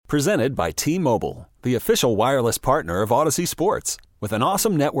Presented by T-Mobile, the official wireless partner of Odyssey Sports. With an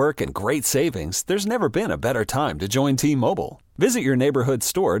awesome network and great savings, there's never been a better time to join T-Mobile. Visit your neighborhood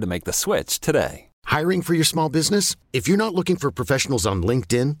store to make the switch today. Hiring for your small business? If you're not looking for professionals on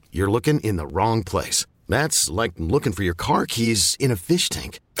LinkedIn, you're looking in the wrong place. That's like looking for your car keys in a fish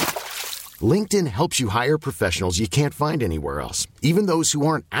tank. LinkedIn helps you hire professionals you can't find anywhere else, even those who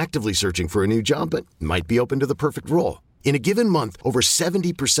aren't actively searching for a new job but might be open to the perfect role. In a given month, over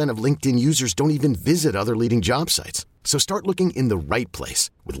 70% of LinkedIn users don't even visit other leading job sites. So start looking in the right place.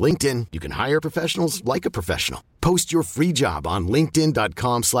 With LinkedIn, you can hire professionals like a professional. Post your free job on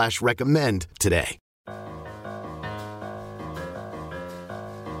linkedin.com/recommend today.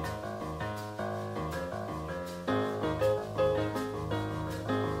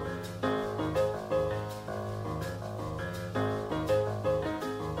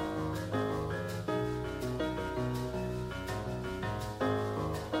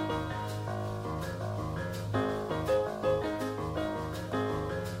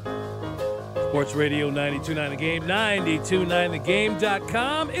 Sports Radio 92.9 The Game,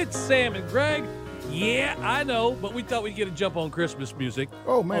 92.9thegame.com. It's Sam and Greg. Yeah, I know, but we thought we'd get a jump on Christmas music.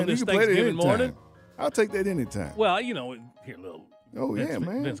 Oh, man, on this you can play it Thanksgiving anytime. morning. I'll take that anytime. Well, you know, here a little. Oh, Vince, yeah,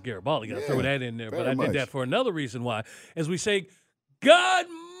 man. Vince Garibaldi, got to Yeah, throw that in there. But I very did that much. for another reason why. As we say, good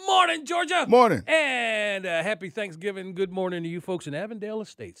morning, Georgia. Morning. And happy Thanksgiving. Good morning to you folks in Avondale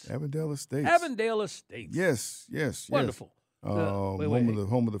Estates. Avondale Estates. Avondale Estates. Yes. Wonderful. Wait.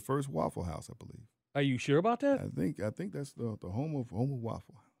 Home of the first Waffle House, I believe. Are you sure about that? I think that's the home of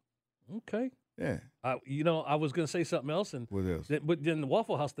Waffle House. Okay. Yeah. I was going to say something else, and What else? but then the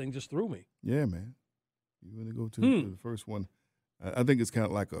Waffle House thing just threw me. Yeah, man. You want to go to the first one? I think it's kind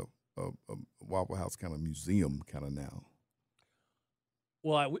of like a Waffle House kind of museum kind of now.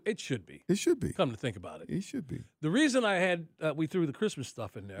 Well, it should be. It should be. Come to think about it. It should be. The reason I had we threw the Christmas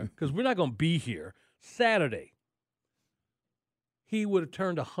stuff in there because we're not going to be here Saturday. He would have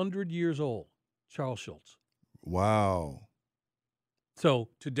turned 100 years old, Charles Schultz. Wow. So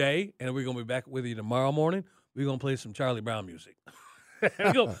today, and we're going to be back with you tomorrow morning. We're going to play some Charlie Brown music.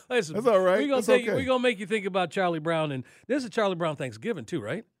 Listen, That's all right. We're That's going okay. to make you think about Charlie Brown, and there's a Charlie Brown Thanksgiving too,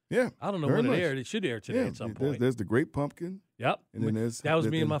 right? Yeah. I don't know very when much. it aired. It should air today Yeah, at some there's, point. There's the Great Pumpkin. Yep. And then there's that was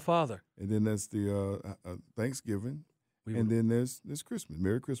me then- and my father. And then there's the Thanksgiving. And then there's Christmas.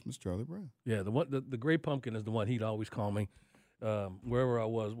 Merry Christmas, Charlie Brown. Yeah, the Great Pumpkin is the one he'd always call me wherever I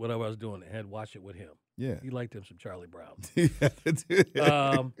was, whatever I was doing. I had to watch it with him. Yeah. He liked him some Charlie Brown.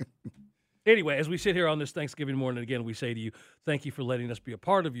 Yeah. Anyway, as we sit here on this Thanksgiving morning, again, we say to you, thank you for letting us be a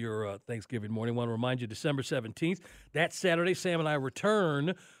part of your Thanksgiving morning. I want to remind you, December 17th, that's Saturday. Sam and I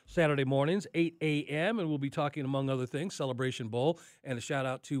return Saturday mornings, 8 a.m., and we'll be talking, among other things, Celebration Bowl, and a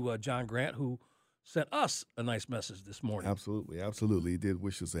shout-out to John Grant, who sent us a nice message this morning. Absolutely. Absolutely. He did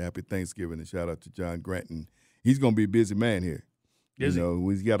wish us a happy Thanksgiving, and shout out to John Grant. And he's going to be a busy man here. Is he?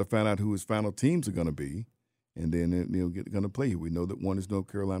 We've got to find out who his final teams are going to be. And then going to play here. We know that one is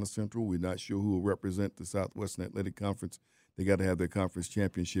North Carolina Central. We're not sure who will represent the Southwestern Athletic Conference. They got to have their conference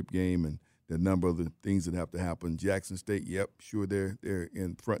championship game and the number of the things that have to happen. Jackson State, yep, sure they're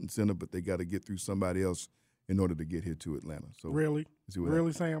in front and center, but they got to get through somebody else in order to get here to Atlanta. So Really,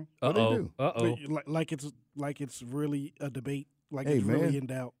 Sam? What they do? Like it's really a debate. Like Hey, it's really man. in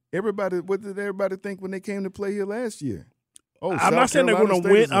doubt. What did everybody think when they came to play here last year? Oh, I'm not saying they're going to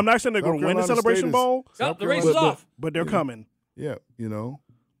win. I'm not saying they're South going to win the Carolina Celebration State Bowl. Yep, the race is off. But they're coming. Yeah, The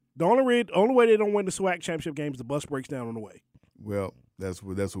only way they don't win the SWAC championship game is the bus breaks down on the way. Well, that's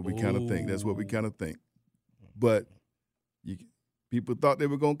what we kind of think. That's what we kind of think. But people thought they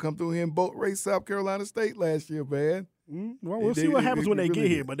were going to come through here and boat race South Carolina State last year, man. Well, we'll see what happens when they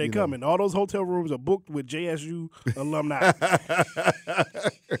get here, but they're coming. All those hotel rooms are booked with JSU alumni.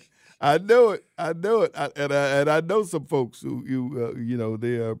 I know it. And I know some folks who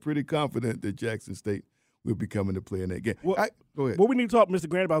they are pretty confident that Jackson State will be coming to play in that game. Well, go ahead. What we need to talk to Mr.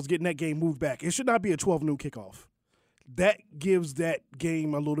 Grant about is getting that game moved back. It should not be a 12 noon kickoff. That gives that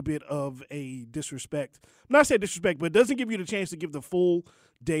game a little bit of a disrespect. I'm not saying disrespect, but it doesn't give you the chance to give the full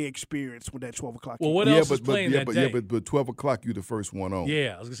day experience with that 12 o'clock. Well, what else is playing that day? But 12 o'clock, you're the first one on.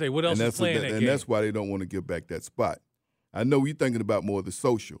 Yeah, I was going to say, what else is playing that game? And that's why they don't want to give back that spot. I know you're thinking about more of the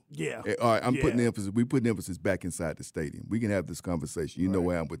social. Yeah. All right, we putting emphasis back inside the stadium. We can have this conversation. You know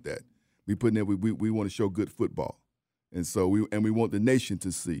where I'm with that. We want to show good football. And so we want the nation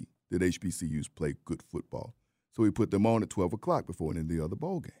to see that HBCUs play good football. So we put them on at 12 o'clock before any of the other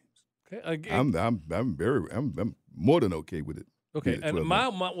bowl games. Okay, I'm more than okay with it. Okay, Yeah, and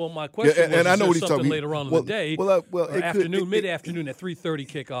 12 my question was, and I know what he's something talking. later on in Well, the day, well, or it afternoon, could, mid-afternoon at 3:30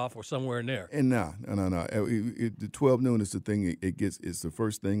 kickoff or somewhere in there. And no. The 12 noon is the thing. It's the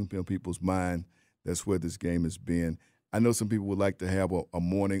first thing in people's mind. That's where this game has been. I know some people would like to have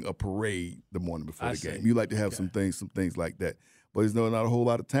a parade the morning before the game. You like to have some things like that. But there's not a whole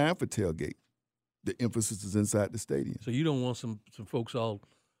lot of time for tailgate. The emphasis is inside the stadium. So you don't want some folks all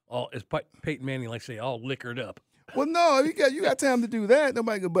as Peyton Manning like say all liquored up. Well, no, you got time to do that.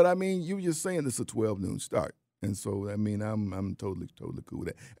 Nobody, but I mean, you were just saying it's a 12 noon start, and so I mean, I'm totally cool with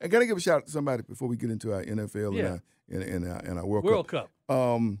that. I gotta give a shout out to somebody before we get into our NFL and our World Cup.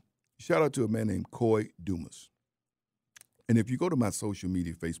 Shout out to a man named Coy Dumas, and if you go to my social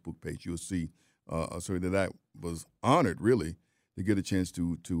media Facebook page, you'll see that I was honored really to get a chance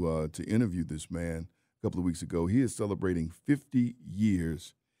to interview this man a couple of weeks ago. He is celebrating 50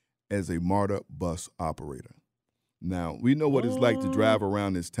 years as a MARTA bus operator. Now, we know what it's like to drive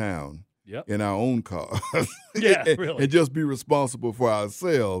around this town in our own car really. and just be responsible for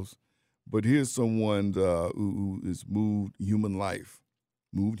ourselves. But here's someone who has moved human life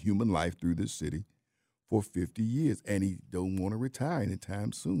through this city for 50 years, and he don't want to retire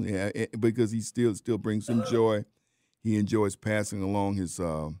anytime soon because he still brings him joy. He enjoys passing along his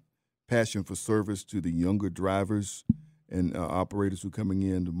passion for service to the younger drivers and operators who are coming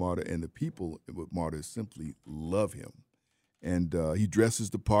in to MARTA, and the people with MARTA simply love him. And he dresses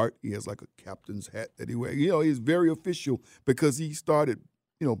the part. He has like a captain's hat that he wears. He's very official because he started,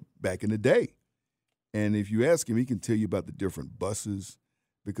 back in the day. And if you ask him, he can tell you about the different buses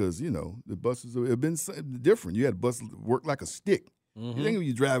because, the buses have been different. You had buses that work like a stick. Mm-hmm. You think when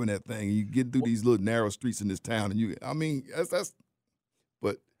you're driving that thing, you get through these little narrow streets in this town, and that's.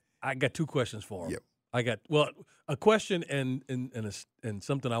 But I got two questions for him. Yep. I got a question and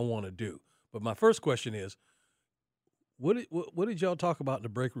something I want to do. But my first question is, what did y'all talk about in the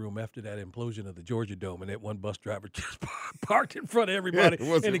break room after that implosion of the Georgia Dome and that one bus driver just parked in front of everybody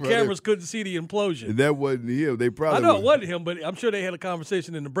and the cameras couldn't see the implosion? That wasn't him. They probably. I know it wasn't him, but I'm sure they had a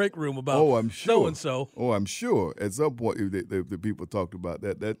conversation in the break room about so and so. Oh, I'm sure. At some point, the people talked about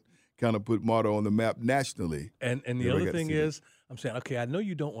that. That kind of put MARTA on the map nationally. And the other thing is, I'm saying, okay, I know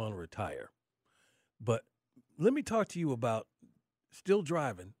you don't want to retire. But let me talk to you about still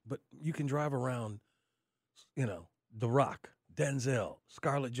driving, but you can drive around, The Rock, Denzel,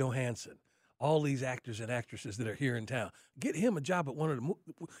 Scarlett Johansson, all these actors and actresses that are here in town. Get him a job at one of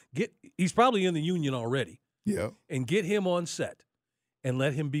the he's probably in the union already. Yeah. And get him on set and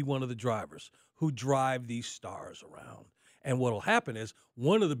let him be one of the drivers who drive these stars around. And what will happen is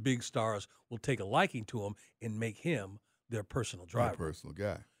one of the big stars will take a liking to him and make him their personal driver. Their personal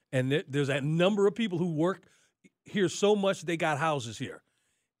guy. And there's a number of people who work here so much they got houses here.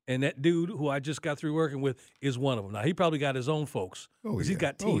 And that dude who I just got through working with is one of them. Now, he probably got his own folks because he's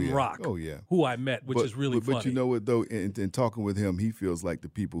got Team Rock, who I met, which is really funny. But you know what, though, in talking with him, he feels like the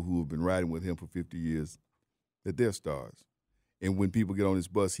people who have been riding with him for 50 years, that they're stars. And when people get on his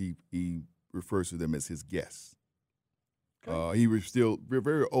bus, he refers to them as his guests. Okay. He was still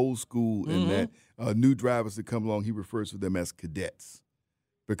very old school in that new drivers that come along, he refers to them as cadets.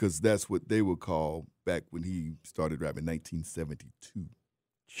 Because that's what they were called back when he started driving in 1972.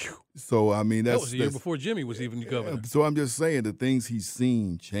 So, I mean, that was the year before Jimmy was even the governor. So I'm just saying the things he's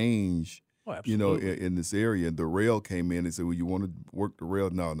seen change, in this area. The rail came in and said, well, you want to work the rail?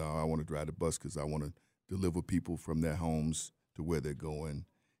 No, I want to drive the bus because I want to deliver people from their homes to where they're going.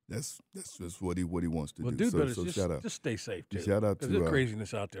 That's just what he wants to do. Dude, so shout out. Just stay safe, too. Shout out to there's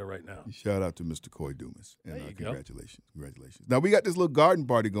craziness out there right now. Shout out to Mr. Coy Dumas. And congratulations. Go. Congratulations. Now, we got this little garden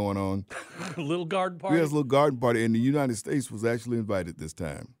party going on. A little garden party? We had a little garden party, and the United States was actually invited this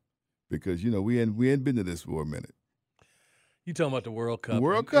time because, we hadn't been to this for a minute. You talking about the World Cup. The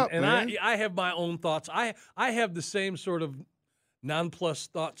World Cup, and man. I have my own thoughts. I have the same sort of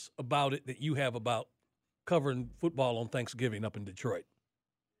nonplussed thoughts about it that you have about covering football on Thanksgiving up in Detroit.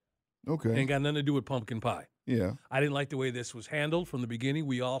 Okay. Ain't got nothing to do with pumpkin pie. Yeah. I didn't like the way this was handled from the beginning.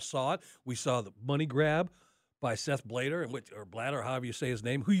 We all saw it. We saw the money grab by Seth Blatter, or Blatter, however you say his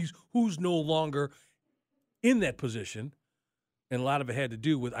name, who's no longer in that position. And a lot of it had to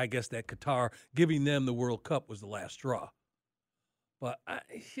do with, I guess, that Qatar giving them the World Cup was the last straw. But,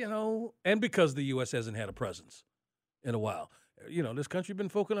 and because the U.S. hasn't had a presence in a while. This country been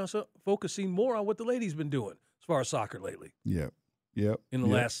focusing more on what the ladies been doing as far as soccer lately. Yeah. In the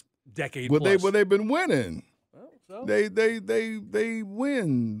last decade plus. Well, they've been winning. Well, so. They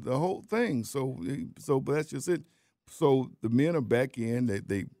win the whole thing. So but that's just it. So the men are back in.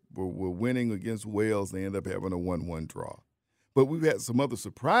 They were winning against Wales. They end up having a 1-1 draw. But we've had some other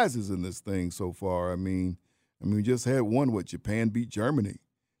surprises in this thing so far. I mean, I mean, we just had one. What, Japan beat Germany?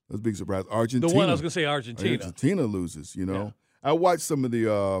 That was a big surprise. Argentina. The one I was going to say, Argentina. Argentina loses. You know, Yeah. I watched some of the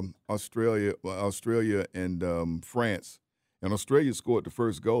Australia and France. And Australia scored the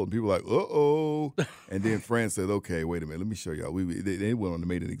first goal, and people were like, uh-oh. And then France said, okay, wait a minute, let me show y'all. They went on and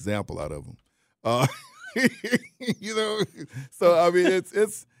made an example out of them. You know, so, I mean,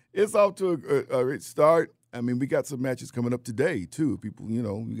 it's off to a great start. I mean, we got some matches coming up today, too. People, you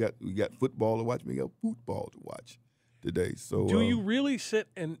know, we got football to watch. We got football to watch today. So, do you really sit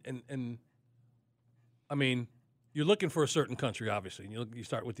and I mean, you're looking for a certain country, obviously, and you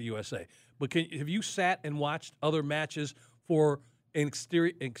start with the USA. But have you sat and watched other matches for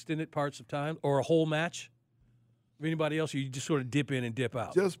extended parts of time or a whole match? Of anybody else, or you just sort of dip in and dip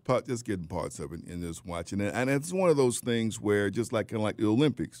out? Just getting parts of it and just watching it. And it's one of those things where, just like kind of like the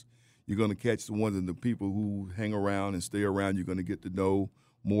Olympics, you're going to catch the ones and the people who hang around and stay around. You're going to get to know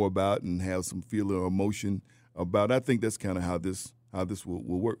more about and have some feeling or emotion about. I think that's kind of how this will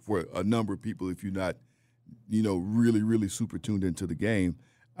work for a number of people. If you're not, you know, really, really super tuned into the game,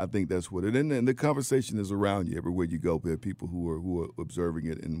 I think that's what it is. And the conversation is around you everywhere you go. There are people who are observing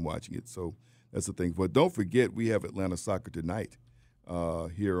it and watching it. So that's the thing. But don't forget, we have Atlanta Soccer tonight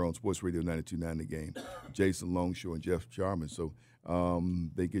here on Sports Radio 92.9 The Game. Jason Longshore and Jeff Charman. So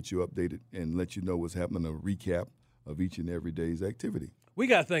they get you updated and let you know what's happening, a recap of each and every day's activity. We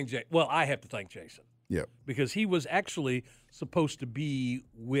got to thank Jason. Well, I have to thank Jason. Yeah. Because he was actually supposed to be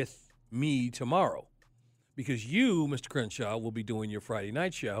with me tomorrow. Because you, Mr. Crenshaw, will be doing your Friday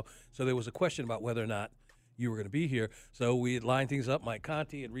night show. So there was a question about whether or not you were going to be here. So we had lined things up. Mike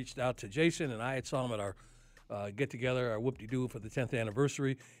Conti had reached out to Jason, and I had saw him at our get-together, our whoop-de-doo for the 10th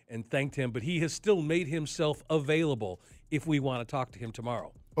anniversary, and thanked him. But he has still made himself available if we want to talk to him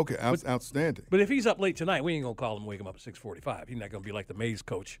tomorrow. Okay, outstanding. But if he's up late tonight, we ain't going to call him and wake him up at 6:45. He's not going to be like the Mays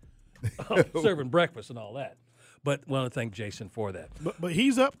coach serving breakfast and all that. But I want to thank Jason for that. But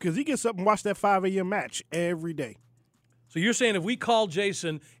he's up because he gets up and watch that 5 a.m. match every day. So you're saying if we call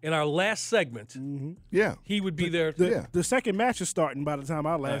Jason in our last segment, Yeah, he would be there? The second match is starting by the time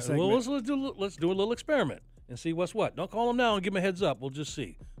our last segment. Well, let's do a little experiment and see what's what. Don't call him now and give him a heads up. We'll just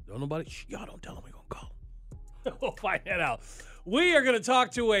see. Y'all don't tell him we're going to call him. We'll find that out. We are going to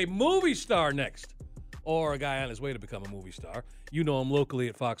talk to a movie star next, or a guy on his way to become a movie star. You know him locally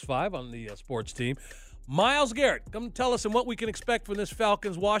at Fox 5 on the sports team. Myles Garrett, come tell us what we can expect from this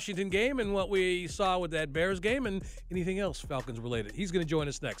Falcons-Washington game and what we saw with that Bears game and anything else Falcons-related. He's going to join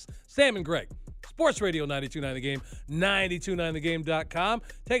us next. Sam and Greg, Sports Radio 92.9 The Game, 929thegame.com.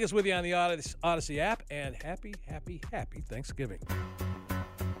 Take us with you on the Odyssey app, and happy, happy, happy Thanksgiving.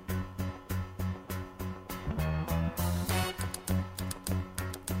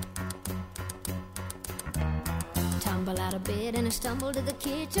 Tumble out of bed and I stumble to the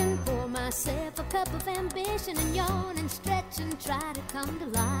kitchen, pour myself a cup of ambition and yawn and stretch and try to come to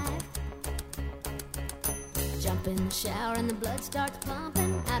life. Jump in the shower and the blood starts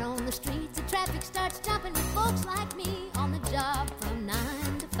pumping. Out on the streets the traffic starts jumping with folks like me on the job from 9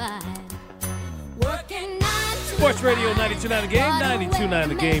 to 5. Working 9 to Sports Radio 92.9 The Game,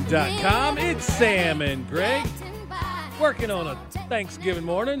 929thegame.com. It's Sam and Greg working on a Thanksgiving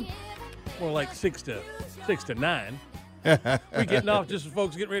morning, more like 6 to 9. We're getting off just as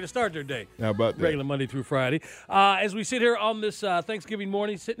folks getting ready to start their day. How about that? Regular Monday through Friday. As we sit here on this Thanksgiving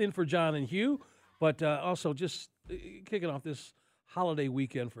morning, sitting in for John and Hugh, but also just kicking off this holiday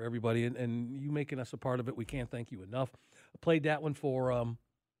weekend for everybody, and you making us a part of it. We can't thank you enough. I played that one for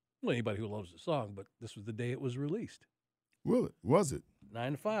anybody who loves the song, but this was the day it was released. Will it? Was it?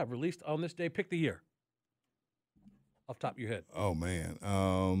 9 to 5, released on this day. Pick the year off the top of your head. Oh, man.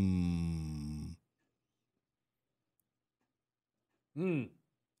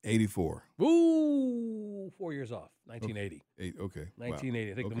 84. Ooh, 4 years off. 1980. Okay.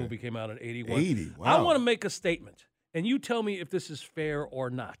 1980. I think the Okay. movie came out in 81. 80. Wow. I want to make a statement, and you tell me if this is fair or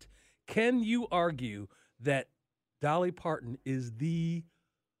not. Can you argue that Dolly Parton is the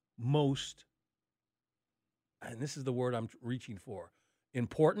most, and this is the word I'm reaching for,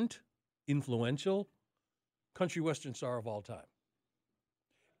 important, influential country western star of all time?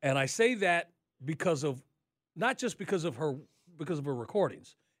 And I say that because of, not just because of her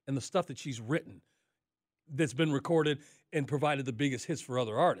recordings and the stuff that she's written that's been recorded and provided the biggest hits for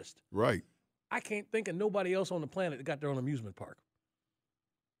other artists. Right. I can't think of nobody else on the planet that got their own amusement park.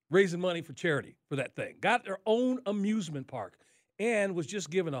 Raising money for charity for that thing. Got their own amusement park and was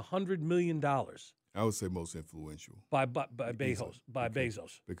just given $100 million I would say most influential. by Bezos.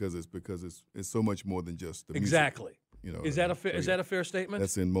 Because it's so much more than just the music. Exactly. You know, Is that a fair statement?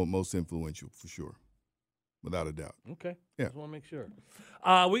 That's in most influential for sure. without a doubt. Okay. Yeah. Just want to make sure.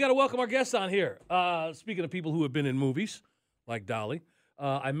 We got to welcome our guests on here. Speaking of people who have been in movies, like Dolly,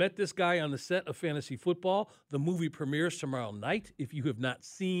 I met this guy on the set of Fantasy Football. The movie premieres tomorrow night. If you have not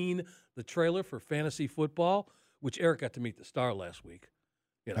seen the trailer for Fantasy Football, which Eric got to meet the star last week.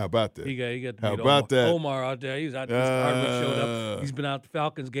 You know, How about that? He got to How meet about that? Omar out there. He's out there. Hardwick showed up. He's been out to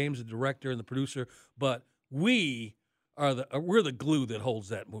Falcons games, the director and the producer. But we're the glue that holds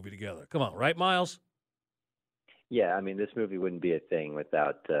that movie together. Come on, right, Miles? Yeah, I mean, this movie wouldn't be a thing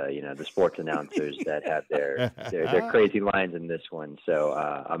without the sports announcers that have their crazy lines in this one. So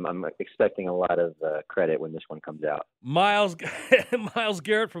I'm expecting a lot of credit when this one comes out. Miles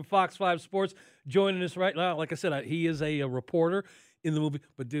Garrett from Fox 5 Sports joining us right now. Like I said, he is a reporter in the movie.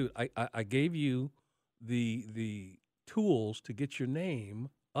 But dude, I gave you the tools to get your name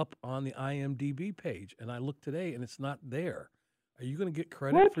up on the IMDb page, and I looked today, and it's not there. Are you going to get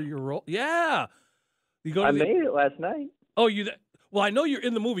credit for your role? Yeah. I made it last night. Oh, well, I know you're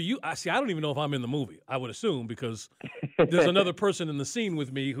in the movie. I don't even know if I'm in the movie. I would assume because there's another person in the scene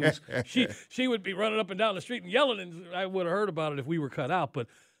with me who's she would be running up and down the street and yelling, and I would have heard about it if we were cut out. But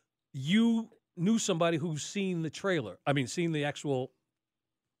you knew somebody who's seen the trailer. I mean, seen the actual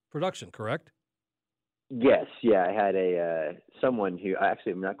production, correct? Yes, yeah. I had someone who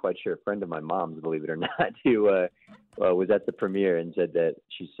actually I'm not quite sure, a friend of my mom's, believe it or not, who was at the premiere and said that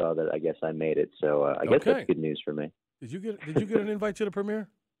she saw that I guess I made it. So I guess that's good news for me. Did you get an invite to the premiere?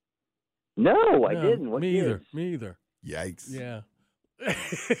 No, I didn't. Me either. Yikes. Yeah.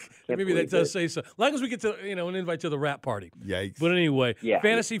 Maybe that does say so. As long as we get to an invite to the rap party. Yikes. But anyway, yeah,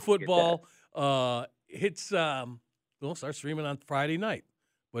 Fantasy Football hits. We'll start streaming on Friday night.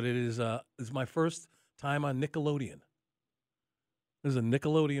 But it is my first time on Nickelodeon. This is a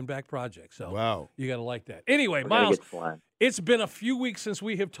Nickelodeon back project, so wow, you got to like that. Anyway, Miles, it's been a few weeks since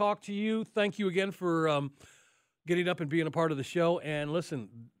we have talked to you. Thank you again for getting up and being a part of the show. And listen,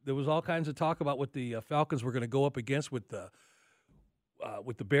 there was all kinds of talk about what the Falcons were going to go up against with the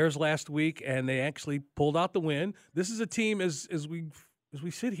Bears last week, and they actually pulled out the win. This is a team as we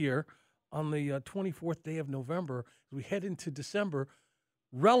sit here on the 24th day of November, as we head into December,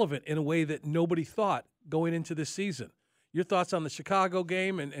 relevant in a way that nobody thought going into this season. Your thoughts on the Chicago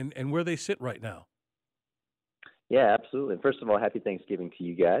game and where they sit right now? Yeah, absolutely. First of all, happy Thanksgiving to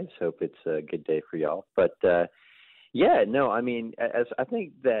you guys. Hope it's a good day for y'all. But, I mean, as I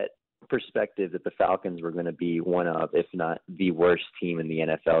think that perspective that the Falcons were going to be one of, if not the worst team in the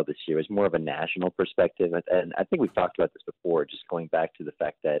NFL this year, is more of a national perspective. And I think we've talked about this before, just going back to the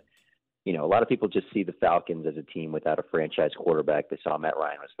fact that, a lot of people just see the Falcons as a team without a franchise quarterback. They saw Matt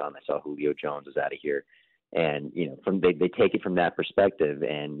Ryan was gone. They saw Julio Jones was out of here. And, they take it from that perspective.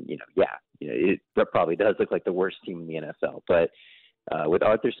 And, it probably does look like the worst team in the NFL. But with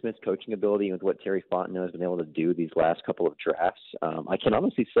Arthur Smith's coaching ability and with what Terry Fontenot has been able to do these last couple of drafts, I can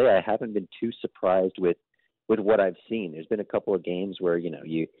honestly say I haven't been too surprised with what I've seen. There's been a couple of games where,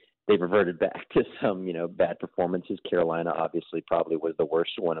 they've reverted back to some, bad performances. Carolina obviously probably was the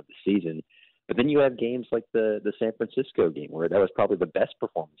worst one of the season. But then you have games like the San Francisco game where that was probably the best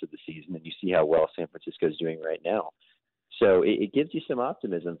performance of the season, and you see how well San Francisco is doing right now. So it gives you some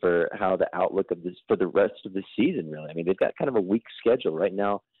optimism for how the outlook of this for the rest of the season, really. I mean, they've got kind of a weak schedule right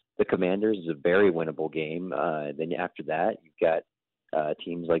now. The Commanders is a very winnable game. Then after that, you've got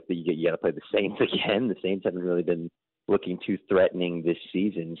teams like you got to play the Saints again. The Saints haven't really been looking too threatening this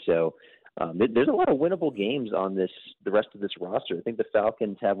season. So there's a lot of winnable games on the rest of this roster. I think the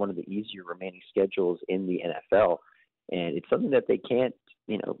Falcons have one of the easier remaining schedules in the NFL, and it's something that they can't,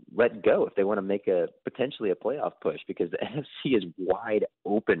 let go if they want to make potentially a playoff push, because the NFC is wide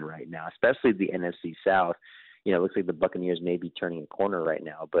open right now, especially the NFC South. It looks like the Buccaneers may be turning a corner right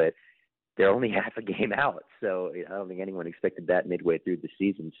now, but they're only half a game out. So I don't think anyone expected that midway through the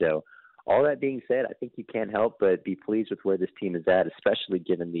season. So all that being said, I think you can't help but be pleased with where this team is at, especially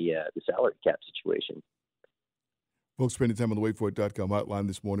given the salary cap situation. Folks, spending time on the WaitForIt.com hotline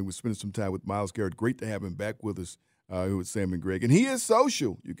this morning. We're spending some time with Myles Garrett. Great to have him back with us here with Sam and Greg. And he is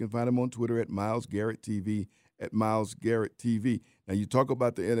social. You can find him on Twitter at Myles Garrett TV, at Myles Garrett TV. Now, you talk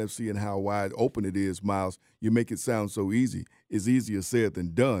about the NFC and how wide open it is, Myles. You make it sound so easy. It's easier said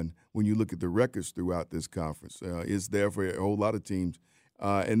than done when you look at the records throughout this conference. It's there for a whole lot of teams.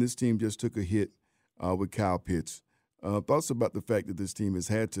 And this team just took a hit with Kyle Pitts. Thoughts about the fact that this team has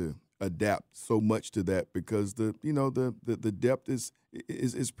had to adapt so much to that, because the depth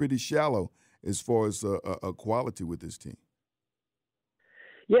is pretty shallow as far as a quality with this team.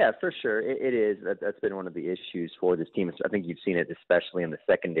 Yeah, for sure. It is. That's been one of the issues for this team. I think you've seen it especially in the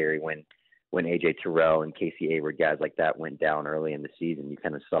secondary when when A.J. Terrell and Casey Hayward, guys like that, went down early in the season, you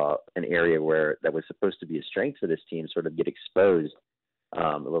kind of saw an area where that was supposed to be a strength for this team sort of get exposed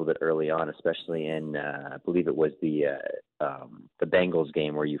a little bit early on, especially in, I believe it was the Bengals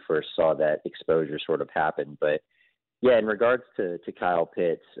game where you first saw that exposure sort of happen. But, yeah, in regards to Kyle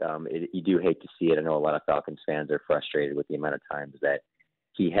Pitts, you do hate to see it. I know a lot of Falcons fans are frustrated with the amount of times that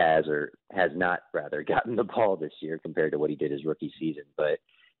he has or has not, rather, gotten the ball this year compared to what he did his rookie season. But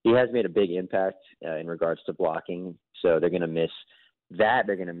he has made a big impact in regards to blocking, so they're going to miss that.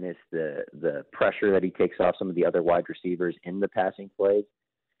 They're going to miss the pressure that he takes off some of the other wide receivers in the passing plays.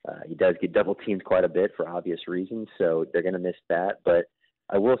 He does get double teamed quite a bit for obvious reasons, so they're going to miss that. But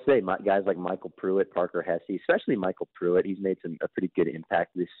I will say, guys like Michael Pruitt, Parker Hesse, especially Michael Pruitt, he's made a pretty good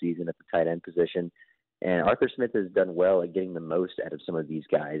impact this season at the tight end position. And Arthur Smith has done well at getting the most out of some of these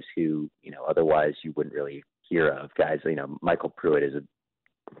guys who, otherwise you wouldn't really hear of. Guys, Michael Pruitt is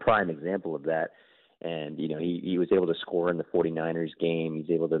a prime example of that. And, he was able to score in the 49ers game.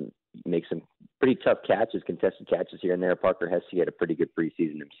 He's able to make some pretty tough catches, contested catches here and there. Parker Hesse had a pretty good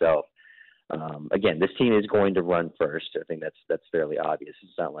preseason himself. Again, this team is going to run first. I think that's fairly obvious.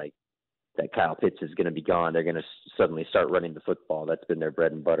 It's not like that Kyle Pitts is going to be gone. They're going to suddenly start running the football. That's been their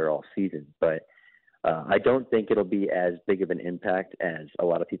bread and butter all season. But I don't think it'll be as big of an impact as a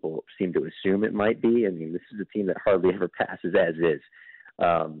lot of people seem to assume it might be. I mean, this is a team that hardly ever passes as is.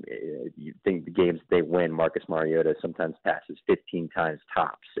 You think the games they win, Marcus Mariota sometimes passes 15 times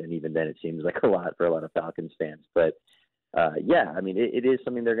tops, and even then it seems like a lot for a lot of Falcons fans. But yeah, I mean, it is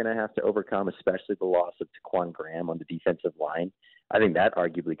something they're going to have to overcome, especially the loss of Taquan Graham on the defensive line. I think that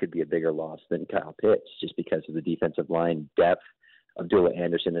arguably could be a bigger loss than Kyle Pitts, just because of the defensive line depth. Abdullah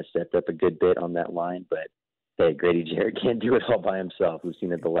Anderson has stepped up a good bit on that line, but hey, Grady Jarrett can't do it all by himself. We've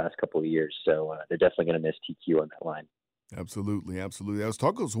seen it the last couple of years, so they're definitely going to miss TQ on that line. Absolutely, absolutely. I was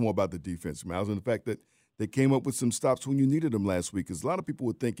talking some more about the defense, Miles, and the fact that they came up with some stops when you needed them last week. Because a lot of people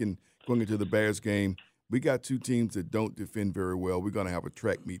were thinking going into the Bears game, we got two teams that don't defend very well. We're going to have a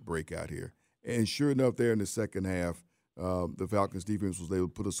track meet breakout here. And sure enough, there in the second half, the Falcons defense was able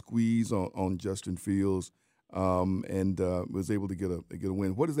to put a squeeze on Justin Fields and was able to get a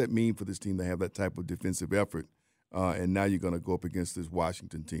win. What does that mean for this team to have that type of defensive effort? And now you're going to go up against this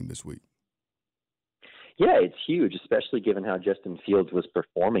Washington team this week. Yeah, it's huge, especially given how Justin Fields was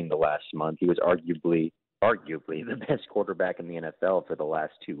performing the last month. He was arguably the best quarterback in the NFL for the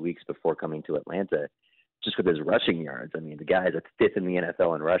last 2 weeks before coming to Atlanta, just with his rushing yards. I mean, the guy is fifth in the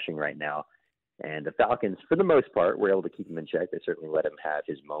NFL in rushing right now. And the Falcons, for the most part, were able to keep him in check. They certainly let him have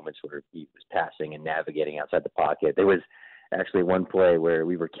his moments where he was passing and navigating outside the pocket. There was actually one play where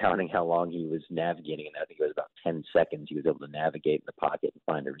we were counting how long he was navigating, and I think it was about 10 seconds he was able to navigate in the pocket and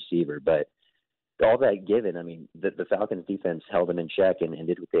find a receiver. But all that given, I mean, the Falcons defense held them in check and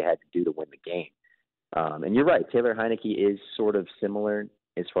did what they had to do to win the game. And you're right, Taylor Heinicke is sort of similar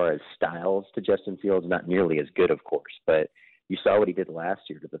as far as styles to Justin Fields, not nearly as good, of course, but you saw what he did last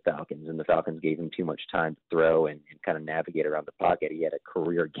year to the Falcons, and the Falcons gave him too much time to throw and kind of navigate around the pocket. He had a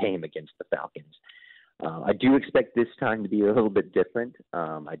career game against the Falcons. I do expect this time to be a little bit different.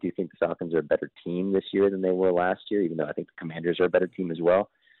 I do think the Falcons are a better team this year than they were last year, even though I think the Commanders are a better team as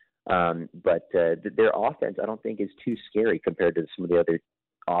well. But their offense, I don't think, is too scary compared to some of the other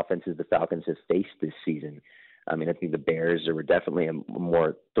offenses the Falcons have faced this season. I mean, I think the Bears were definitely a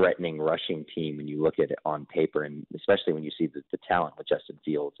more threatening rushing team when you look at it on paper, and especially when you see the talent with Justin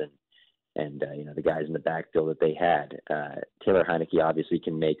Fields and the guys in the backfield that they had. Taylor Heinicke obviously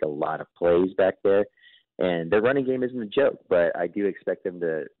can make a lot of plays back there, and their running game isn't a joke, but I do expect them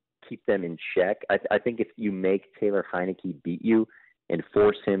to keep them in check. I think if you make Taylor Heinicke beat you and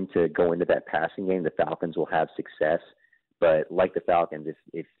force him to go into that passing game, the Falcons will have success. But like the Falcons,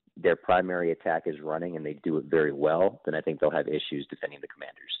 if their primary attack is running and they do it very well, then I think they'll have issues defending the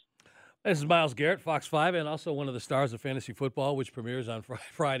Commanders. This is Myles Garrett, Fox 5, and also one of the stars of fantasy football, which premieres on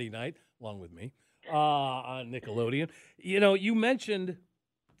Friday night, along with me, on Nickelodeon. You mentioned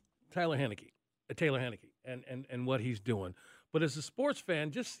Taylor Heinicke, and what he's doing. But as a sports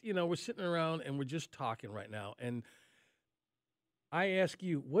fan, just, we're sitting around and we're just talking right now. And I ask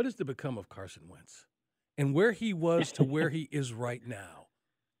you, what is to become of Carson Wentz and where he was to where he is right now?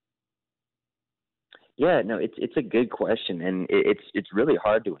 Yeah, no, it's a good question, and it's really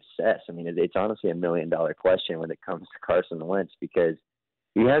hard to assess. I mean, it's honestly $1 million question when it comes to Carson Wentz, because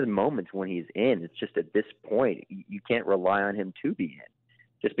he has moments when he's in. It's just at this point you can't rely on him to be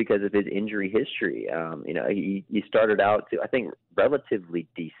in, just because of his injury history. He started out, I think, relatively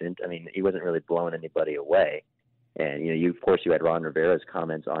decent. I mean, he wasn't really blowing anybody away. And, you had Ron Rivera's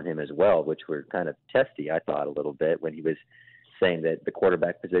comments on him as well, which were kind of testy, I thought, a little bit, when he was saying that the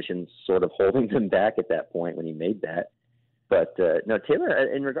quarterback position's sort of holding them back at that point when he made that. But no,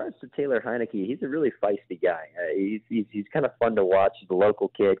 Taylor. In regards to Taylor Heineke, he's a really feisty guy. He's kind of fun to watch. He's a local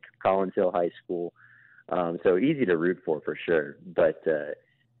kid, Collins Hill High School, so easy to root for sure. But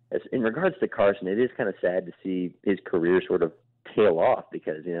in regards to Carson, it is kind of sad to see his career sort of tail off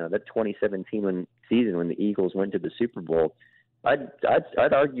because that 2017 season when the Eagles went to the Super Bowl, I'd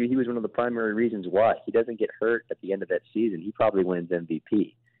argue he was one of the primary reasons why. He doesn't get hurt at the end of that season. He probably wins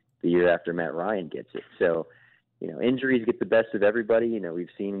MVP the year after Matt Ryan gets it. So. Injuries get the best of everybody. We've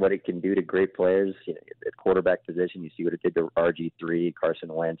seen what it can do to great players. At quarterback position, you see what it did to RG3.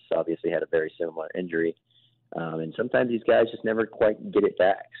 Carson Wentz obviously had a very similar injury. And sometimes these guys just never quite get it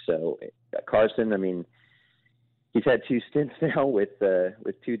back. So Carson, I mean, he's had 2 stints now with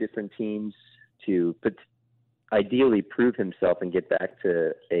 2 different teams to ideally prove himself and get back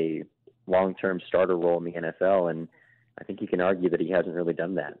to a long-term starter role in the NFL. And I think you can argue that he hasn't really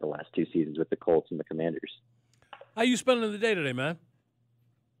done that the last 2 seasons with the Colts and the Commanders. How you spending the day today, man?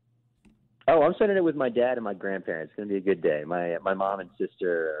 Oh, I'm spending it with my dad and my grandparents. It's going to be a good day. My mom and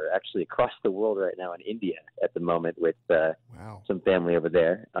sister are actually across the world right now in India at the moment with some family over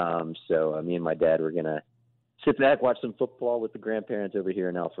there. So me and my dad, we're going to sit back, watch some football with the grandparents over here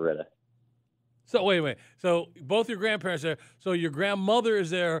in Alpharetta. So wait. So both your grandparents are there. So your grandmother is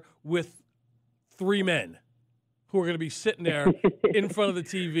there with 3 men who are going to be sitting there in front of the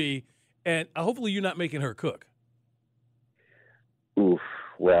TV, and hopefully you're not making her cook. Oof.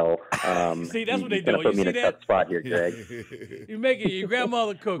 Well, see, that's what they do. You put me in a tough spot here, Greg. You make it your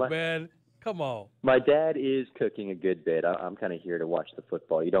grandmother cook, man. Come on. My dad is cooking a good bit. I'm kind of here to watch the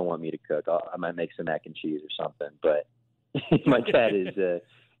football. You don't want me to cook. I might make some mac and cheese or something. But my dad is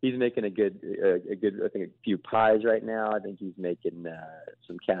he's making a good. I think a few pies right now. I think he's making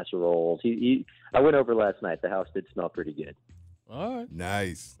some casseroles. I went over last night. The house did smell pretty good. All right.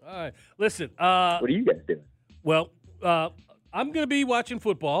 Nice. All right. Listen. What are you guys doing? Well. I'm going to be watching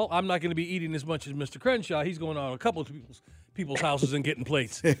football. I'm not going to be eating as much as Mr. Crenshaw. He's going on a couple of people's houses and getting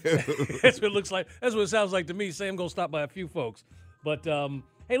plates. That's what it looks like. That's what it sounds like to me. Say I'm going to stop by a few folks. But,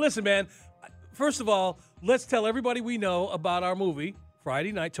 hey, listen, man. First of all, let's tell everybody we know about our movie,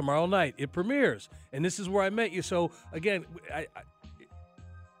 Friday night, tomorrow night. It premieres. And this is where I met you. So, again,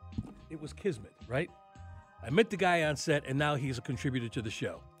 it was kismet, right? I met the guy on set, and now he's a contributor to the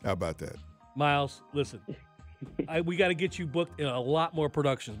show. How about that? Miles, listen. We got to get you booked in a lot more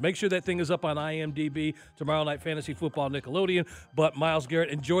productions. Make sure that thing is up on IMDb, Tomorrow Night Fantasy Football Nickelodeon. But Miles Garrett,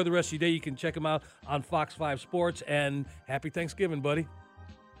 enjoy the rest of your day. You can check him out on Fox 5 Sports. And happy Thanksgiving, buddy.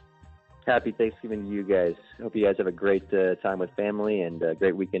 Happy Thanksgiving to you guys. Hope you guys have a great time with family and a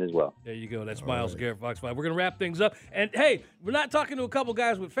great weekend as well. There you go. That's Miles Garrett, Fox 5. We're going to wrap things up. And, hey, we're not talking to a couple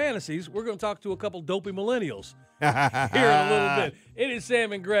guys with fantasies. We're going to talk to a couple dopey millennials here in a little bit. It is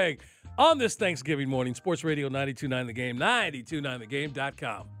Sam and Greg on this Thanksgiving morning. Sports Radio 92.9 The Game,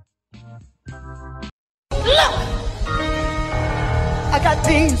 92.9thegame.com. I got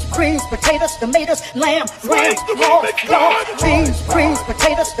beans, greens, potatoes, tomatoes, lamb, ram, raw, dog, beans, greens,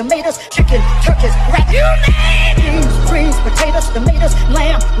 potatoes, tomatoes, chicken, turkeys, rat, you name it! Beans, greens, potatoes, tomatoes,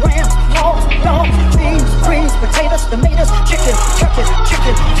 lamb, ram, raw, dog, beans, greens, potatoes, tomatoes, chicken, turkeys,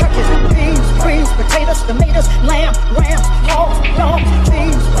 beans, greens, potatoes, tomatoes, lamb, ram, raw, dog,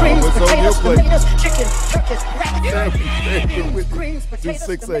 beans, greens, potatoes, tomatoes, chicken, turkeys, rat, you name it! Greens, potatoes,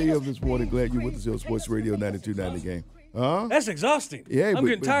 6 a.m. this morning. Glad you're with us here on Sports Radio 92.9 The Game. Huh? That's exhausting. Yeah, I'm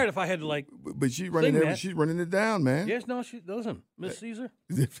getting tired if I had to But she's running that. she's running it down, man. Yes, no, she doesn't. Miss Caesar.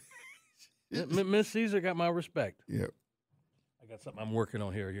 Miss Caesar got my respect. Yeah. I got something I'm working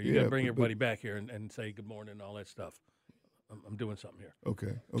on here. You got to bring everybody back here and say good morning and all that stuff. I'm doing something here.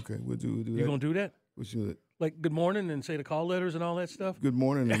 Okay. We'll do that. You gonna do that? We should. Like good morning and say the call letters and all that stuff? Good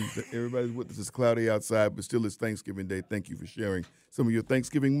morning, and everybody's with us. It's cloudy outside, but still it's Thanksgiving Day. Thank you for sharing some of your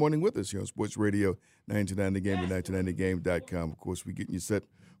Thanksgiving morning with us here on Sports Radio 99 The Game and 99thegame.com. Of course, we're getting you set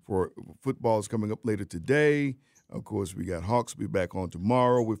for football's coming up later today. Of course, we got Hawks will be back on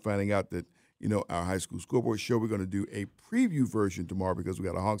tomorrow. We're finding out that, our high school scoreboard show, we're going to do a preview version tomorrow because we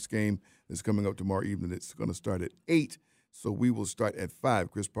got a Hawks game that's coming up tomorrow evening. It's going to start at 8. So we will start at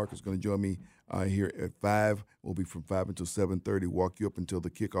 5. Chris Parker's going to join me here at 5. We'll be from 5 until 7:30, walk you up until the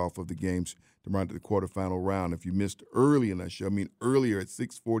kickoff of the games tomorrow to the quarterfinal round. If you missed early in that show, earlier at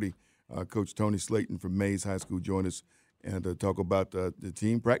 6:40, Coach Tony Slayton from Mays High School joined us and talk about the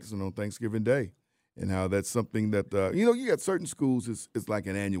team practicing on Thanksgiving Day and how that's something that, you got certain schools, it's like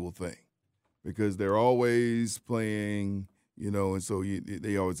an annual thing because they're always playing, and so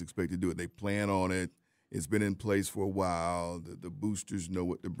they always expect to do it. They plan on it. it's been in place for a while. The boosters know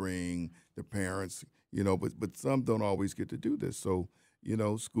what to bring, the parents, but some don't always get to do this. So,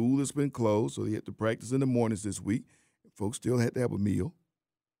 school has been closed, so they had to practice in the mornings this week. Folks still had to have a meal.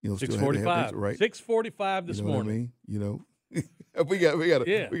 6:45, right? 6:45 this morning. What I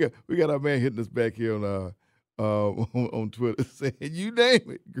mean? we got our man hitting us back here on Twitter saying, you name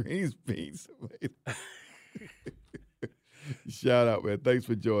it, greens, beans. Shout out, man. Thanks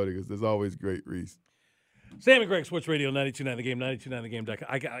for joining us. It's always great, Reese. Sam and Greg, Sports Radio 92.9 The Game, 92.9thegame.com.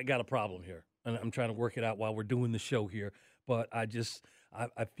 I got a problem here, and I'm trying to work it out while we're doing the show here. But I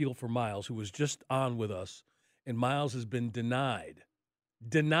feel for Miles, who was just on with us, and Miles has been denied,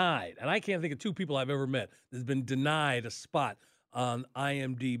 and I can't think of two people I've ever met that's been denied a spot on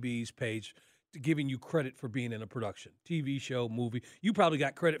IMDb's page to giving you credit for being in a production, TV show, movie. You probably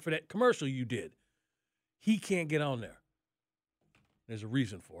got credit for that commercial you did. He can't get on there. There's a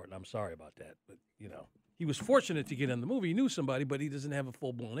reason for it, and I'm sorry about that. But, he was fortunate to get in the movie. He knew somebody, but he doesn't have a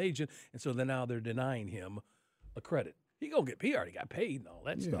full-blown agent, and so now they're denying him a credit. He already got paid and all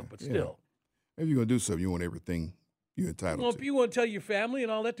that stuff, but still. If you're going to do something, you want everything you're entitled to. Well, if you want to tell your family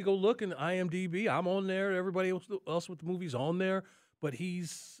and all that to go look in IMDb, I'm on there. Everybody else with the movie's on there, but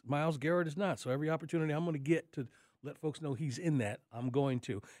Miles Garrett is not. So every opportunity I'm going to get to let folks know he's in that, I'm going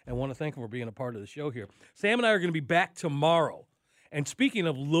to. And I want to thank him for being a part of the show here. Sam and I are going to be back tomorrow. And speaking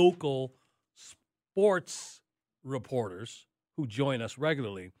of local sports reporters who join us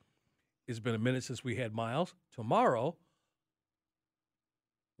regularly, it's been a minute since we had Miles. Tomorrow,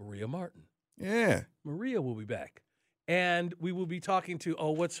 Maria Martin. Yeah. Maria will be back. And we will be talking to,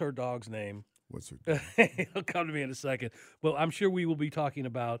 what's her dog's name? What's her dog? It'll come to me in a second. Well, I'm sure we will be talking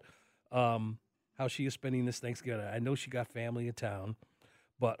about how she is spending this Thanksgiving. I know she got family in town,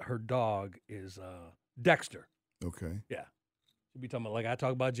 but her dog is Dexter. Okay. Yeah. She'll be talking about, like I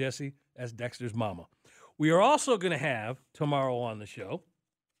talk about Jesse, that's Dexter's mama. We are also going to have tomorrow on the show,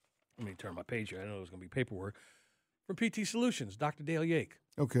 let me turn my page here. I know there's going to be paperwork, from PT Solutions, Dr. Dale Yake.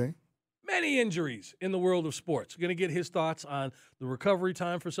 Okay. Many injuries in the world of sports. We're going to get his thoughts on the recovery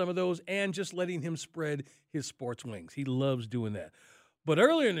time for some of those and just letting him spread his sports wings. He loves doing that. But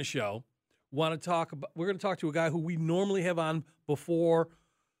earlier in the show, we're going to talk to a guy who we normally have on before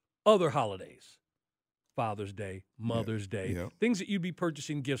other holidays. Father's Day, Mother's Day, things that you'd be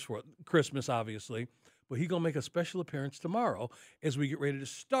purchasing gifts for. Christmas, obviously. But he's going to make a special appearance tomorrow as we get ready to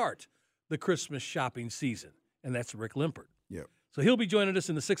start the Christmas shopping season. And that's Rick Limpert. Yep. So he'll be joining us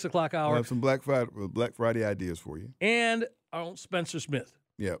in the 6 o'clock hour. We'll have some Black Friday ideas for you. And our own Spencer Smith.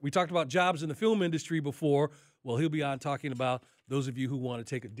 Yeah. We talked about jobs in the film industry before. Well, he'll be on talking about those of you who want to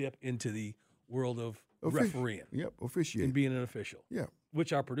take a dip into the world of refereeing. Yep, officiating. And being an official. Yeah.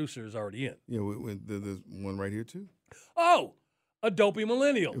 Which our producer is already in. Yeah, there's one right here, too. Oh, a dopey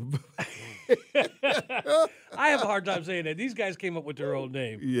millennial. I have a hard time saying that. These guys came up with their own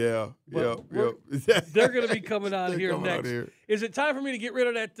name. Yeah. They're going to be coming on here next. Is it time for me to get rid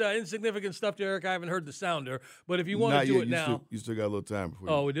of that insignificant stuff, Derek? I haven't heard the sounder, but if you want to do it now. You still got a little time before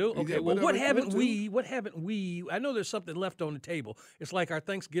Oh, we do? Okay. Well, what haven't we? I know there's something left on the table. It's like our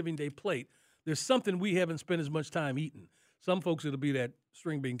Thanksgiving Day plate. There's something we haven't spent as much time eating. Some folks, it'll be that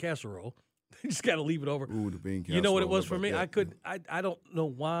string bean casserole. You just got to leave it over. Ooh, the bean casserole. You know what it was for me? I don't know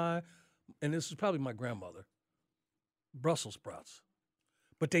why, and this is probably my grandmother, Brussels sprouts.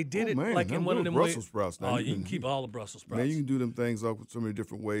 But they did like in one of them ways. Brussels sprouts now. Oh, you can keep all the Brussels sprouts. Man, you can do them things up so many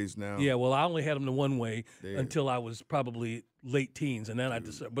different ways now. Yeah, well, I only had them the one way until I was probably late teens, and then I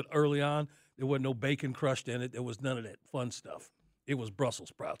decided. But early on, there wasn't no bacon crushed in it. There was none of that fun stuff. It was Brussels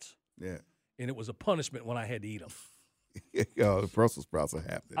sprouts. Yeah. And it was a punishment when I had to eat them. The Brussels sprouts are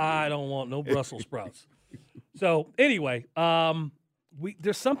happening. I don't want no Brussels sprouts. So anyway,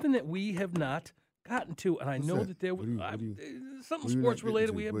 there's something that we have not gotten to, and I know that there was something sports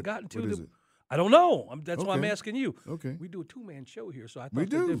related we haven't gotten to. What is it? I don't know. That's why I'm asking you. Okay. We do a two-man show here, so I thought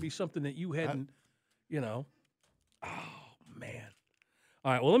that there'd be something that you hadn't, Oh, man.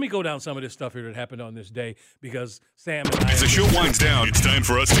 All right, well, let me go down some of this stuff here that happened on this day because Sam and I... As the show winds down, it's time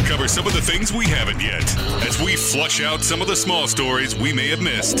for us to cover some of the things we haven't yet, as we flush out some of the small stories we may have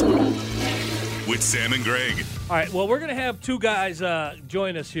missed. With Sam and Greg. All right, well, we're going to have two guys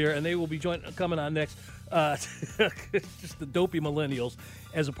join us here, and they will be coming on next. Just the dopey millennials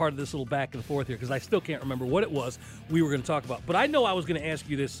as a part of this little back and forth here because I still can't remember what it was we were going to talk about. But I know I was going to ask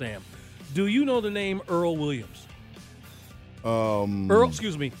you this, Sam. Do you know the name Earl Williams? Earl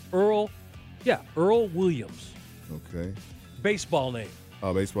Williams. Okay. Baseball name.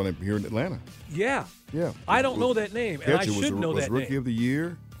 Baseball name here in Atlanta. Yeah. Yeah. I don't know that name, and I should know that name. Was Rookie of the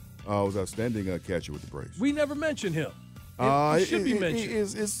Year. Was outstanding catcher with the Braves. We never mentioned him. He should be mentioned.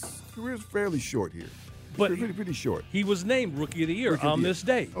 His career is fairly short here. But pretty short. he was named Rookie of the Year Rookie of on the this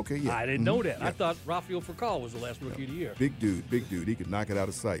day. Okay, yeah. I didn't know that. Yeah. I thought Rafael Furcal was the last Rookie of the Year. Big dude. He could knock it out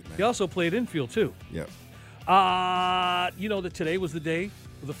of sight, man. He also played infield, too. Yeah. You know that today was the day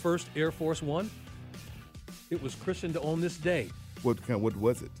of the first Air Force One? It was christened on this day. What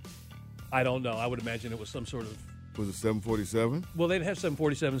was it? I don't know. I would imagine it was some sort of. Was it 747? Well, they'd have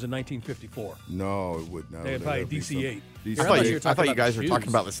 747s in 1954. No, it would not. They had probably DC-8. I thought you guys were talking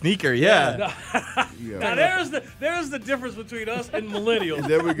about the sneaker. Yeah. Now there's the difference between us and millennials.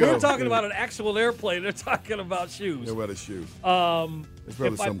 There we go. We're talking about an actual airplane. They're talking about shoes. They're about a shoe. It's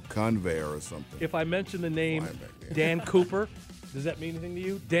probably some Convair or something. If I mention the name Dan Cooper, does that mean anything to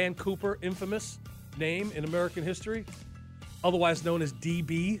you? Dan Cooper, infamous name in American history, otherwise known as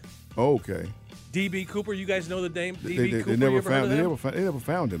DB. Oh, okay. DB Cooper, you guys know the name DB Cooper? They never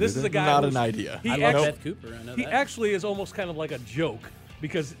found him. This is a guy. Not an idea. I love Beth Cooper. I know He that. actually is almost kind of like a joke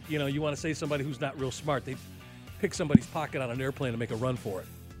because you want to say somebody who's not real smart. They pick somebody's pocket on an airplane and make a run for it.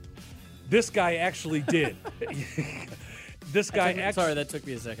 This guy actually did. Sorry, that took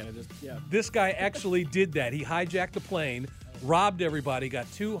me a second. This guy actually did that. He hijacked the plane, robbed everybody, got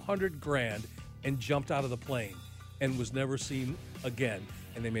 $200,000, and jumped out of the plane, and was never seen again.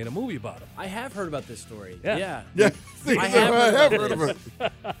 And they made a movie about him. I have heard about this story. Yeah. I have heard about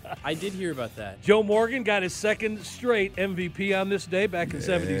this. I did hear about that. Joe Morgan got his second straight MVP on this day back in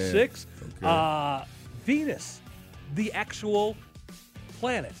 '76. Okay. Venus, the actual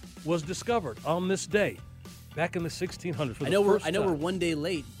planet, was discovered on this day back in the 1600s. For I the know first we're time. one day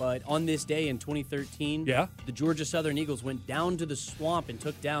late, but on this day in 2013, the Georgia Southern Eagles went down to the swamp and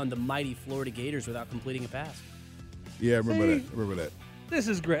took down the mighty Florida Gators without completing a pass. Yeah, I remember that. This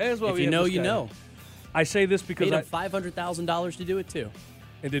is great. That's why If we you have know, this you guy. know. I say this because Paid him $500,000 to do it too.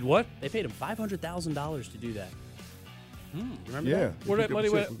 And did what? They paid him $500,000 to do that. Remember Yeah. that? Where that money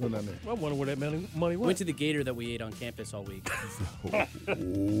went? Going down there. I wonder where that money went. Went to the gator that we ate on campus all week.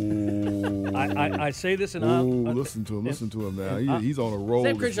 I say this in listen to him now. He's on a roll.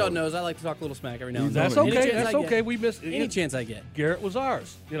 Sam this Crenshaw morning. knows I like to talk a little smack every now and He's then. That's on it. okay. Any chance That's I get. okay. We missed Any chance I get. Garrett was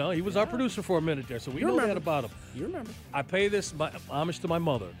ours. He was our producer for a minute there, so we know that about him. You remember. I pay this homage to my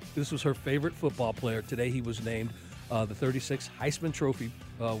mother. This was her favorite football player. Today he was named the 36th Heisman Trophy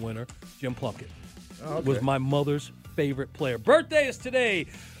winner, Jim Plunkett. Was my mother's favorite player. Birthday is today.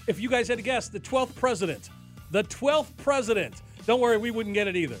 If you guys had to guess, the 12th president. The 12th president. Don't worry, we wouldn't get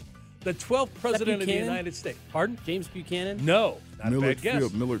it either. The 12th president of the Buchanan? United States. Pardon? James Buchanan? No. Not a bad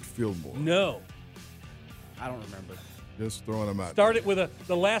guess. Millard Fillmore. No. I don't remember. Just throwing him out. Start it with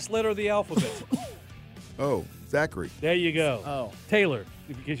the last letter of the alphabet. Oh, Zachary. There you go. Oh. Taylor,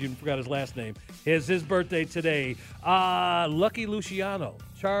 in case you forgot his last name. It's his birthday today. Lucky Luciano.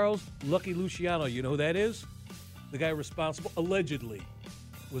 Charles Lucky Luciano. You know who that is? The guy responsible, allegedly,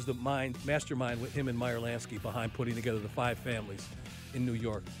 was the mastermind with him and Meyer Lansky behind putting together the 5 families in New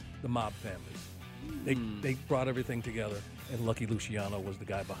York, the mob families. They brought everything together, and Lucky Luciano was the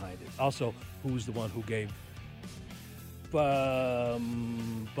guy behind it. Also, who was the one who gave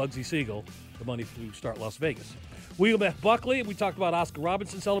Bugsy Siegel the money to start Las Vegas. William F. Buckley, we talked about Oscar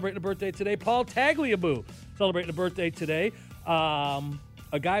Robertson celebrating a birthday today. Paul Tagliabue celebrating a birthday today.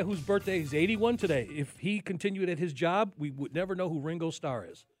 A guy whose birthday is 81 today. If he continued at his job, we would never know who Ringo Starr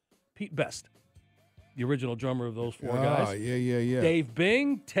is. Pete Best, the original drummer of those 4 guys. Yeah. Dave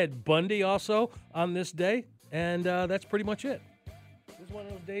Bing, Ted Bundy also on this day. And that's pretty much it. It was one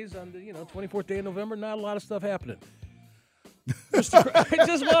of those days on the 24th day of November, not a lot of stuff happening. It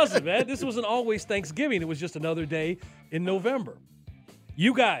just wasn't, man. This wasn't always Thanksgiving. It was just another day in November.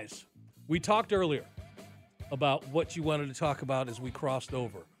 You guys, we talked earlier about what you wanted to talk about as we crossed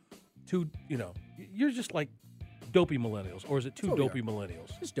over to, you're just like dopey millennials, or is it two dopey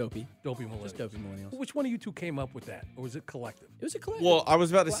millennials? Just dopey. Dopey millennials. Just dopey millennials. Which one of you two came up with that, or was it collective? It was a collective. Well, I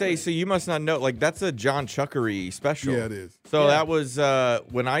was about to say, so you must not know, that's a John Chuckery special. Yeah, it is. So that was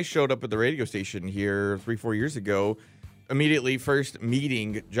when I showed up at the radio station here 3-4 years ago. Immediately first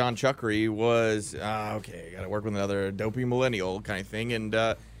meeting John Chuckery was, okay, got to work with another dopey millennial kind of thing. And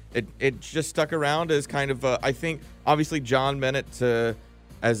it just stuck around as kind of, I think, obviously John meant it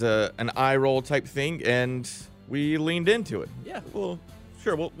as an eye roll type thing, and we leaned into it. Yeah. Well,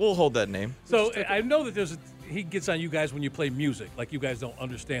 sure, we'll hold that name. So I know that he gets on you guys when you play music. Like you guys don't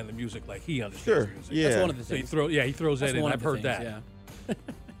understand the music like he understands Sure, music. yeah. That's one of the So things. he throws that in. one of I've the heard things, that. Yeah.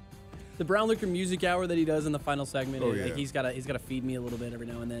 The Brown Liquor Music Hour that he does in the final segment. Oh, yeah. Like he's got to feed me a little bit every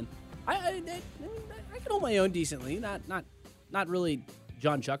now and then. I can hold my own decently. Not really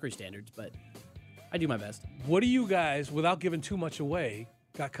John Chuckery standards, but I do my best. What do you guys, without giving too much away,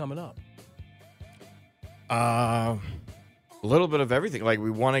 got coming up? A little bit of everything. Like,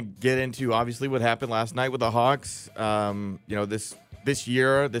 we want to get into, obviously, what happened last night with the Hawks. This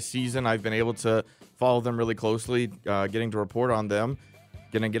year, this season, I've been able to follow them really closely, getting to report on them.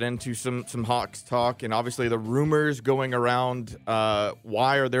 Going to get into some Hawks talk, and obviously the rumors going around.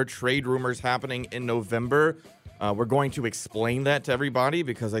 Why are there trade rumors happening in November? We're going to explain that to everybody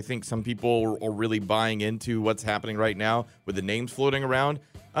because I think some people are really buying into what's happening right now with the names floating around.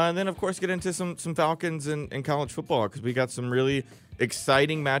 And then, of course, get into some Falcons and college football because we got some really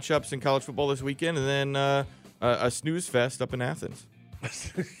exciting matchups in college football this weekend, and then a snooze fest up in Athens.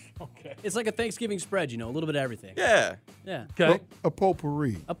 Okay. It's like a Thanksgiving spread, a little bit of everything. Yeah. Yeah. Okay. A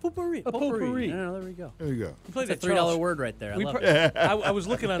potpourri. A potpourri. A potpourri. No, there we go. There you go. We played That's a that $3 word right there. I love it. I was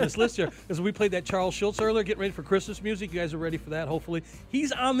looking on this list here as we played that Charles Schultz earlier, getting ready for Christmas music. You guys are ready for that, hopefully.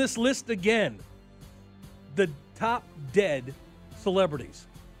 He's on this list again. The top dead celebrities,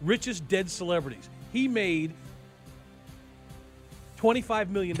 richest dead celebrities. He made $25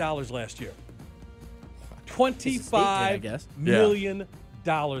 million last year. $25 million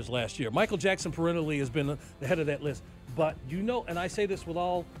last year. Michael Jackson perennially has been the head of that list. But and I say this with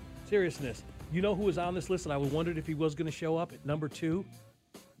all seriousness, you know who was on this list, and I wondered if he was going to show up at number 2?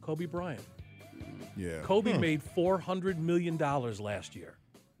 Kobe Bryant. Yeah. Kobe made $400 million last year,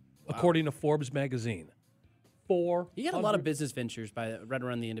 according to Forbes magazine. He had a lot of business ventures right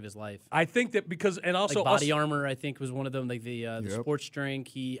around the end of his life. I think that because, and also like Body Armor, I think was one of them. Like the sports drink.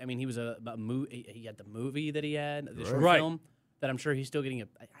 He was he had the movie that he had, the short film that I'm sure he's still getting.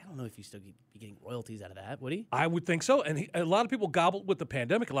 I don't know if he's still be getting royalties out of that. Would he? I would think so. And a lot of people gobbled with the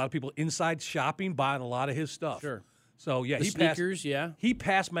pandemic. A lot of people inside shopping, buying a lot of his stuff. Sure. So yeah, sneakers. He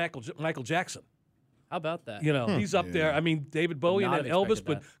passed Michael Jackson. How about that? He's up there. I mean, David Bowie and Elvis,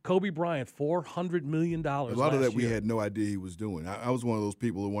 but Kobe Bryant, $400 million. A lot of that we had no idea he was doing. I was one of those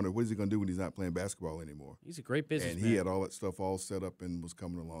people who wondered, what is he going to do when he's not playing basketball anymore? He's a great businessman. And he had all that stuff all set up and was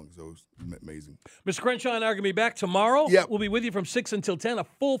coming along, so it was amazing. Mr. Crenshaw and I are going to be back tomorrow. Yep. We'll be with you from 6 until 10, a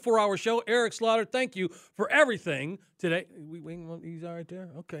full 4-hour show. Eric Slaughter, thank you for everything today. He's all right there?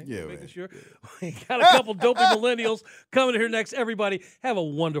 Okay. Yeah, making sure. Yeah. We got a couple dopey millennials coming here next. Everybody, have a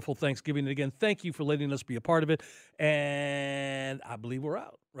wonderful Thanksgiving. And again, thank you for letting us be a part of it. And I believe we're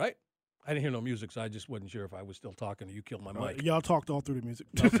out, right? I didn't hear no music, so I just wasn't sure if I was still talking or you killed my mic. Y'all talked all through the music.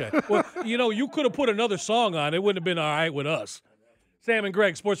 Okay. Well, you could have put another song on. It wouldn't have been all right with us. Sam and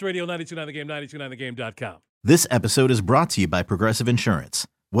Greg, Sports Radio 92.9 The Game, 92.9thegame.com. This episode is brought to you by Progressive Insurance.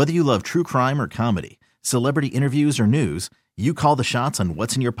 Whether you love true crime or comedy, celebrity interviews or news, you call the shots on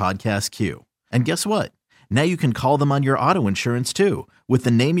what's in your podcast queue. And guess what? Now you can call them on your auto insurance too with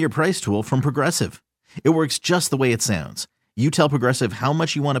the Name Your Price tool from Progressive. It works just the way it sounds. You tell Progressive how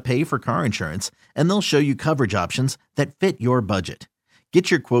much you want to pay for car insurance, and they'll show you coverage options that fit your budget. Get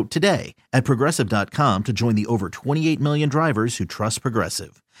your quote today at Progressive.com to join the over 28 million drivers who trust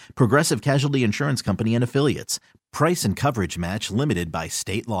Progressive. Progressive Casualty Insurance Company and Affiliates. Price and coverage match limited by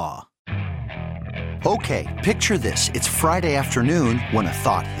state law. Okay, picture this. It's Friday afternoon when a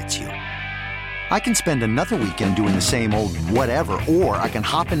thought hits you. I can spend another weekend doing the same old whatever, or I can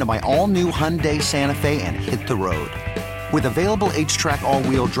hop into my all-new Hyundai Santa Fe and hit the road. With available H-Track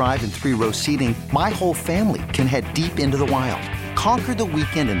all-wheel drive and 3-row seating, my whole family can head deep into the wild. Conquer the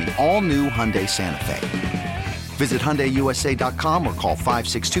weekend in the all-new Hyundai Santa Fe. Visit HyundaiUSA.com or call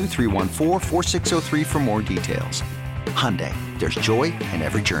 562-314-4603 for more details. Hyundai, there's joy in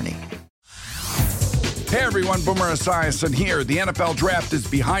every journey. Hey everyone, Boomer Esiason here. The NFL Draft is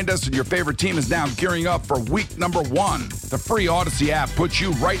behind us and your favorite team is now gearing up for week number 1. The free Odyssey app puts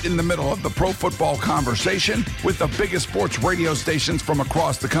you right in the middle of the pro football conversation with the biggest sports radio stations from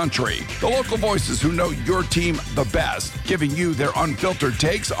across the country. The local voices who know your team the best, giving you their unfiltered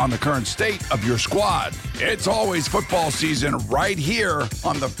takes on the current state of your squad. It's always football season right here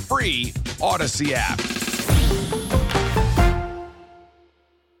on the free Odyssey app.